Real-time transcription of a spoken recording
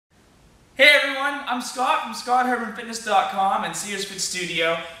everyone, I'm Scott from ScottHermanFitness.com and Sears Fit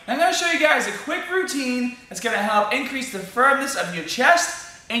Studio. And I'm going to show you guys a quick routine that's going to help increase the firmness of your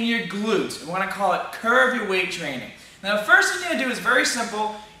chest and your glutes. We want to call it curve your weight training. Now the first thing you're going to do is very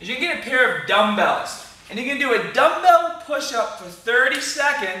simple, is you're going to get a pair of dumbbells. And you're going to do a dumbbell push-up for 30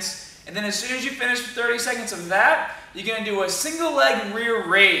 seconds, and then as soon as you finish with 30 seconds of that, you're going to do a single leg rear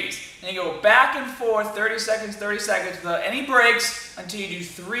raise. And you go back and forth 30 seconds without any breaks until you do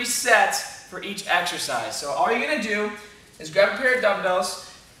 3 sets for each exercise. So all you're going to do is grab a pair of dumbbells.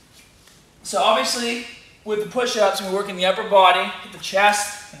 So obviously with the push-ups, we're working the upper body, hit the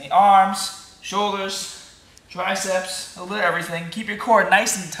chest and the arms, shoulders, triceps, a little bit of everything. Keep your core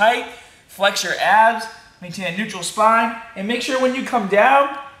nice and tight, flex your abs, maintain a neutral spine, and make sure when you come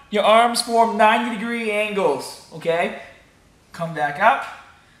down, your arms form 90-degree angles, okay? Come back up.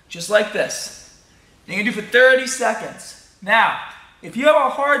 Just like this. You're going to do for 30 seconds. Now, if you have a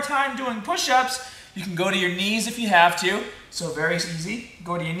hard time doing push-ups, you can go to your knees if you have to. So very easy.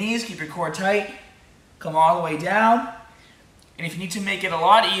 Go to your knees, keep your core tight, come all the way down. And if you need to make it a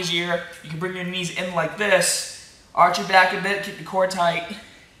lot easier, you can bring your knees in like this, arch your back a bit, keep your core tight,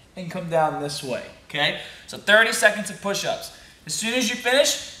 and come down this way. Okay? So 30 seconds of push-ups. As soon as you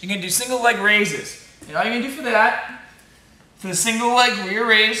finish, you're going to do single leg raises. And all you're going to do for that, for the single leg rear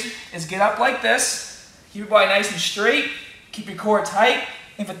raise, is get up like this, keep your body nice and straight, keep your core tight,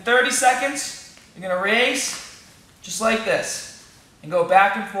 and for 30 seconds, you're going to raise just like this, and go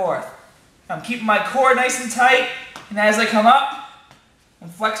back and forth. I'm keeping my core nice and tight, and as I come up, I'm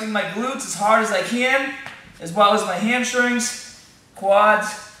flexing my glutes as hard as I can, as well as my hamstrings,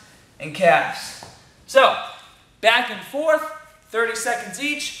 quads, and calves. So, back and forth, 30 seconds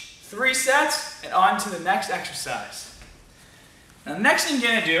each, 3 sets, and on to the next exercise. Now the next thing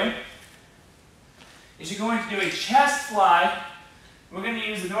you're going to do is you're going to do a chest fly. We're going to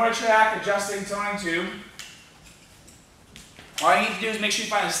use the NordicTrack adjusting toning tube. All you need to do is make sure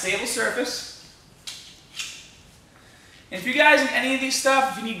you find a stable surface. And if you guys need any of these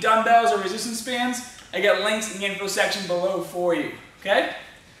stuff, if you need dumbbells or resistance bands, I got links in the info section below for you. Okay?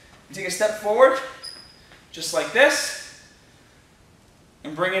 You take a step forward, just like this,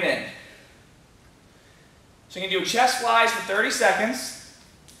 and bring it in. So you're going to do chest flies for 30 seconds.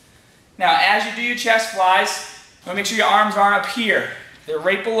 Now as you do your chest flies, you want to make sure your arms aren't up here. They're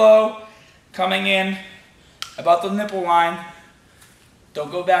right below, coming in about the nipple line.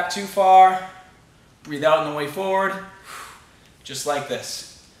 Don't go back too far. Breathe out on the way forward. Just like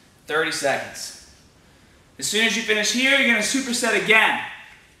this. 30 seconds. As soon as you finish here, you're going to superset again.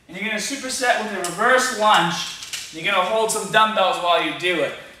 And you're going to superset with a reverse lunge. You're going to hold some dumbbells while you do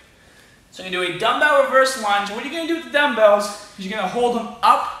it. So you're going to do a dumbbell reverse lunge. What you're going to do with the dumbbells is you're going to hold them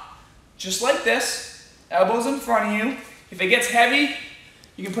up just like this, elbows in front of you. If it gets heavy,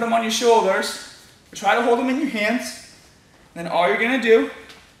 you can put them on your shoulders, or try to hold them in your hands. Then all you're going to do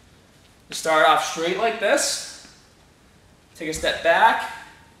is start off straight like this, take a step back,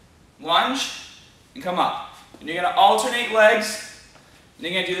 lunge, and come up. And you're going to alternate legs, and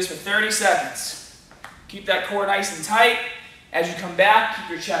you're going to do this for 30 seconds. Keep that core nice and tight. As you come back, keep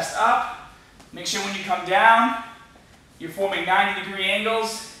your chest up. Make sure when you come down, you're forming 90-degree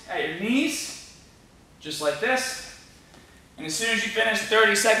angles at your knees, just like this. And as soon as you finish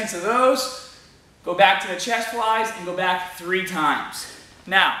 30 seconds of those, go back to the chest flies and go back 3 times.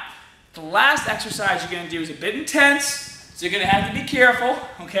 Now, the last exercise you're going to do is a bit intense, so you're going to have to be careful,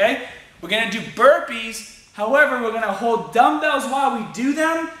 okay? We're going to do burpees. However, we're going to hold dumbbells while we do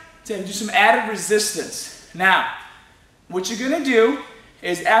them to do some added resistance. Now, what you're going to do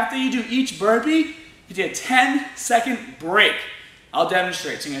is after you do each burpee, you do a 10-second break. I'll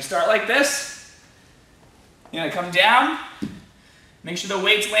demonstrate. So you're going to start like this. You're going to come down. Make sure the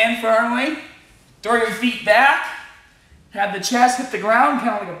weights land firmly. Throw your feet back. Have the chest hit the ground,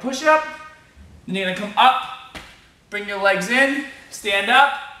 kind of like a push-up. Then you're going to come up, bring your legs in, stand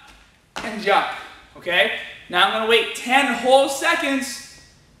up, and jump. Okay? Now I'm going to wait 10 whole seconds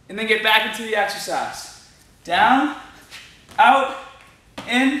and then get back into the exercise. Down, out,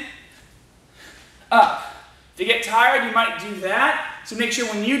 in, up. If you get tired, you might do that. So make sure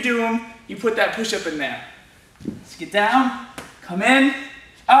when you do them, you put that push-up in there. Let's get down, come in,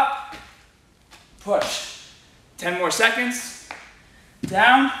 up, push. 10 more seconds.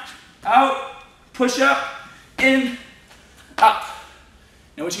 Down, out, push up, in, up.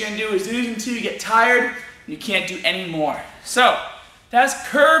 Now what you're going to do is do this until you get tired and you can't do any more. So that's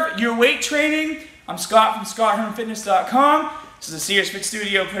curve your weight training. I'm Scott from ScottHermanFitness.com. This is a Sears Fit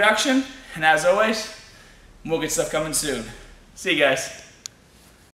Studio production, and as always, more good stuff coming soon. See you guys.